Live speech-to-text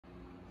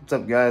What's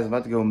up, guys? I'm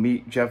about to go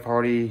meet Jeff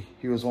Hardy.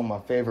 He was one of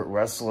my favorite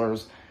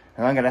wrestlers,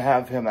 and I'm gonna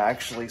have him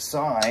actually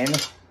sign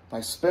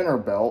my spinner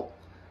belt.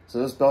 So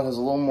this belt has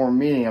a little more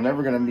meaning. I'm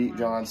never gonna meet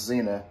John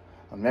Cena.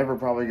 I'm never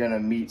probably gonna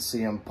meet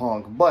CM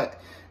Punk, but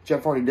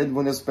Jeff Hardy did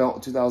win this belt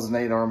in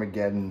 2008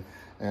 Armageddon,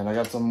 and I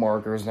got some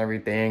markers and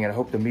everything, and I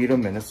hope to meet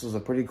him, and this was a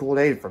pretty cool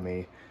day for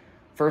me.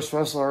 First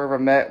wrestler I ever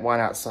met, why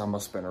not sign my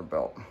spinner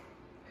belt?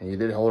 And he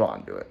did hold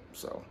on to it,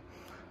 so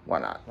why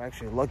not? I'm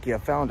actually lucky I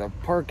found a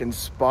parking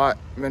spot.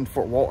 I'm in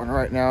Fort Walton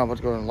right now. I'm about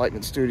to go to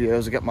Enlightenment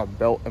Studios. I got my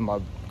belt in my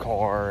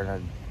car, and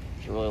I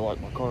really like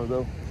my car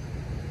though.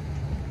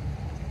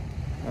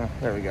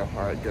 There we go.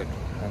 All right, good.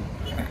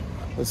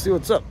 Let's see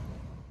what's up.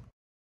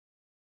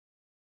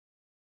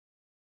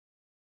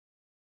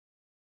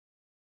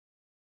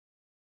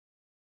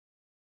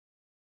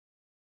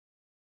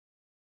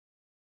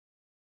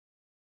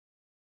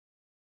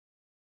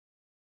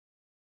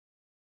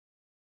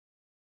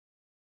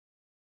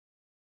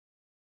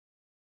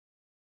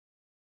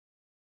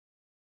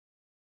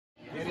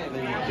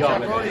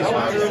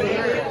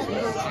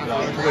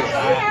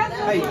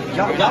 Hey,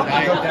 y'all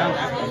can go down.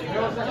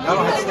 Y'all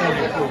don't have to stand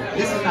here. Cool.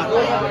 This is not it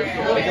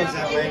goes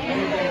that way.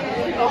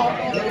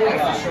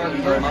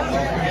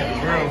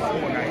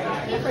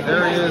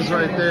 There he is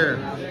right there.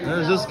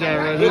 There's this guy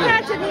right here. You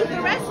had to meet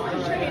the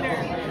wrestling trainer.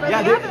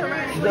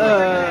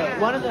 Yeah,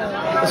 one of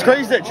the... It's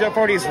crazy that Jeff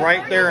Hardy's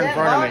right there in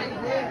front of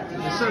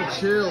me. He's so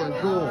chill and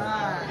cool.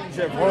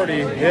 Jeff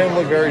Hardy, he didn't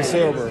look very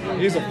sober.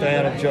 He's a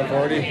fan of Jeff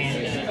Hardy.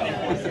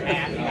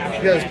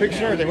 You got his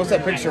picture or anything? What's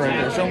that picture right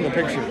there? Show him the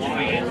picture.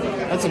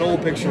 That's an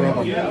old picture of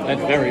him.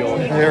 That's very old.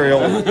 Very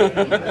old.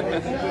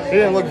 He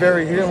didn't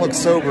look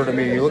sober to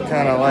me. He looked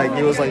kind of like,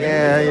 he was like,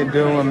 yeah, how you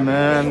doing,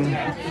 man?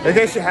 I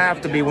guess you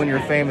have to be when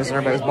you're famous and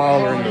everybody's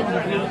bothering you.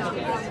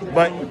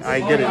 But I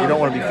get it, you don't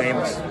want to be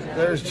famous.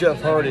 There's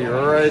Jeff Hardy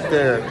right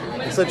there.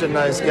 He's such a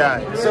nice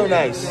guy. So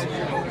nice.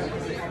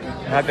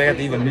 I got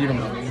to even meet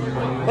him.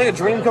 Like a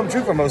dream come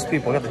true for most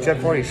people. I got the Jeff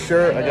Hardy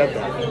shirt. I got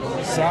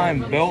the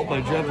signed belt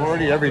by Jeff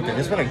Hardy. Everything.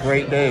 It's been a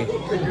great day.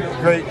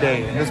 Great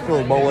day. And this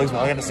Billy Bowlegs,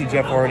 I got to see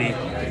Jeff Hardy.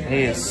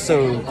 He is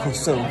so cool.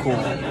 So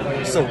cool.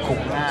 So cool.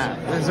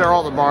 These are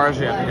all the bars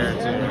you have to go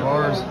to.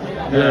 Bars.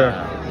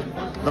 Yeah.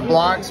 The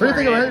blocks. How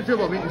do you feel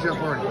about meeting Jeff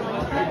Hardy?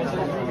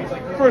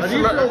 How do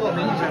you feel about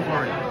meeting Jeff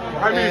Hardy?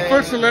 I mean,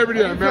 first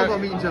celebrity I met. How do you feel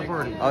about meeting Jeff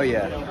Hardy? Oh,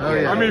 yeah. Oh,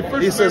 yeah. I mean,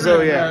 first he says,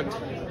 oh, yeah.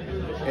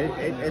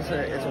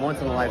 It's a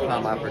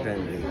once-in-a-lifetime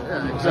opportunity.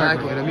 Yeah,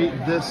 exactly. To meet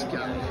this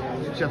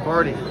guy, Jeff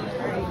Hardy.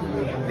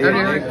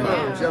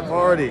 Jeff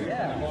Hardy.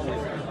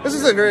 This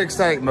is a very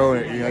exciting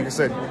moment. Like I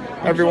said,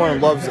 everyone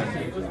loves him.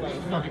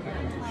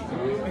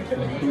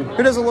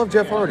 Who doesn't love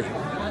Jeff Hardy?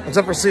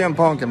 Except for CM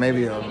Punk and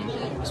maybe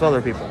some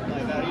other people.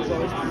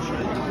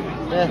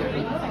 Yeah.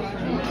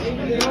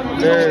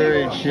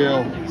 Very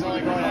chill.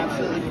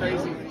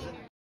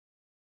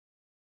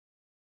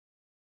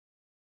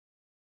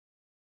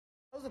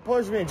 It was a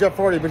pleasure meeting Jeff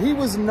Hardy, but he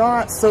was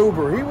not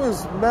sober. He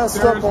was messed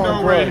up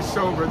on drugs. There's no way he's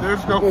sober.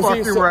 There's no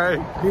fucking way.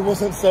 He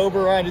wasn't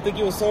sober, Ryan. Do you think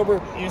he was sober?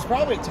 He was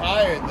probably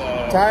tired,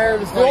 though.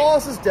 Tired? He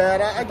lost his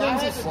dad. I give him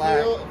some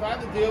slack. If I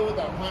had to deal with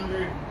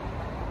 100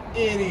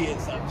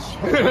 idiots, I'm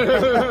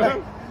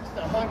sure.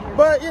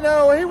 But, you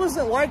know, he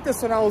wasn't like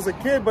this when I was a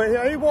kid,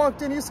 but he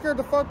walked in, he scared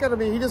the fuck out of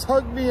me. He just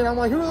hugged me, and I'm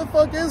like, who the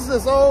fuck is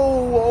this?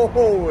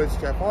 Oh, it's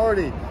Jeff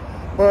Hardy.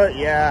 But,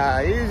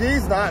 yeah,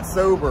 he's not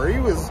sober. He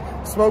was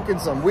smoking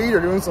some weed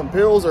or doing some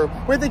pills, or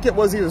what do you think it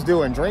was he was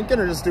doing? Drinking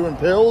or just doing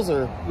pills?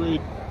 Or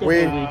Weed.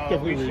 Weed.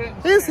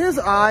 His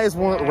eyes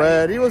weren't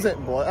red. He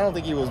wasn't, I don't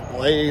think he was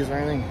blazed or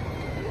anything.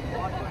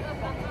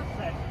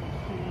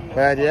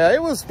 But, yeah,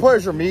 it was a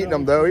pleasure meeting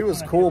him, though. He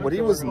was cool, but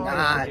he was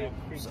not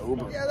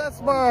sober. Yeah,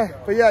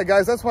 but yeah,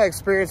 guys, that's my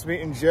experience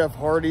meeting Jeff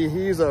Hardy.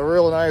 He's a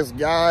real nice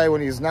guy when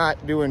he's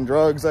not doing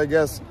drugs, I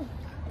guess.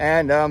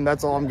 And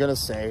that's all I'm gonna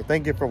say.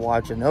 Thank you for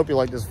watching. Hope you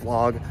like this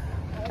vlog.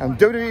 I'm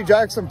WWE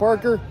Jackson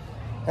Parker,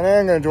 and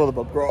I'm gonna enjoy the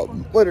pub crawl.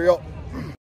 Later, y'all.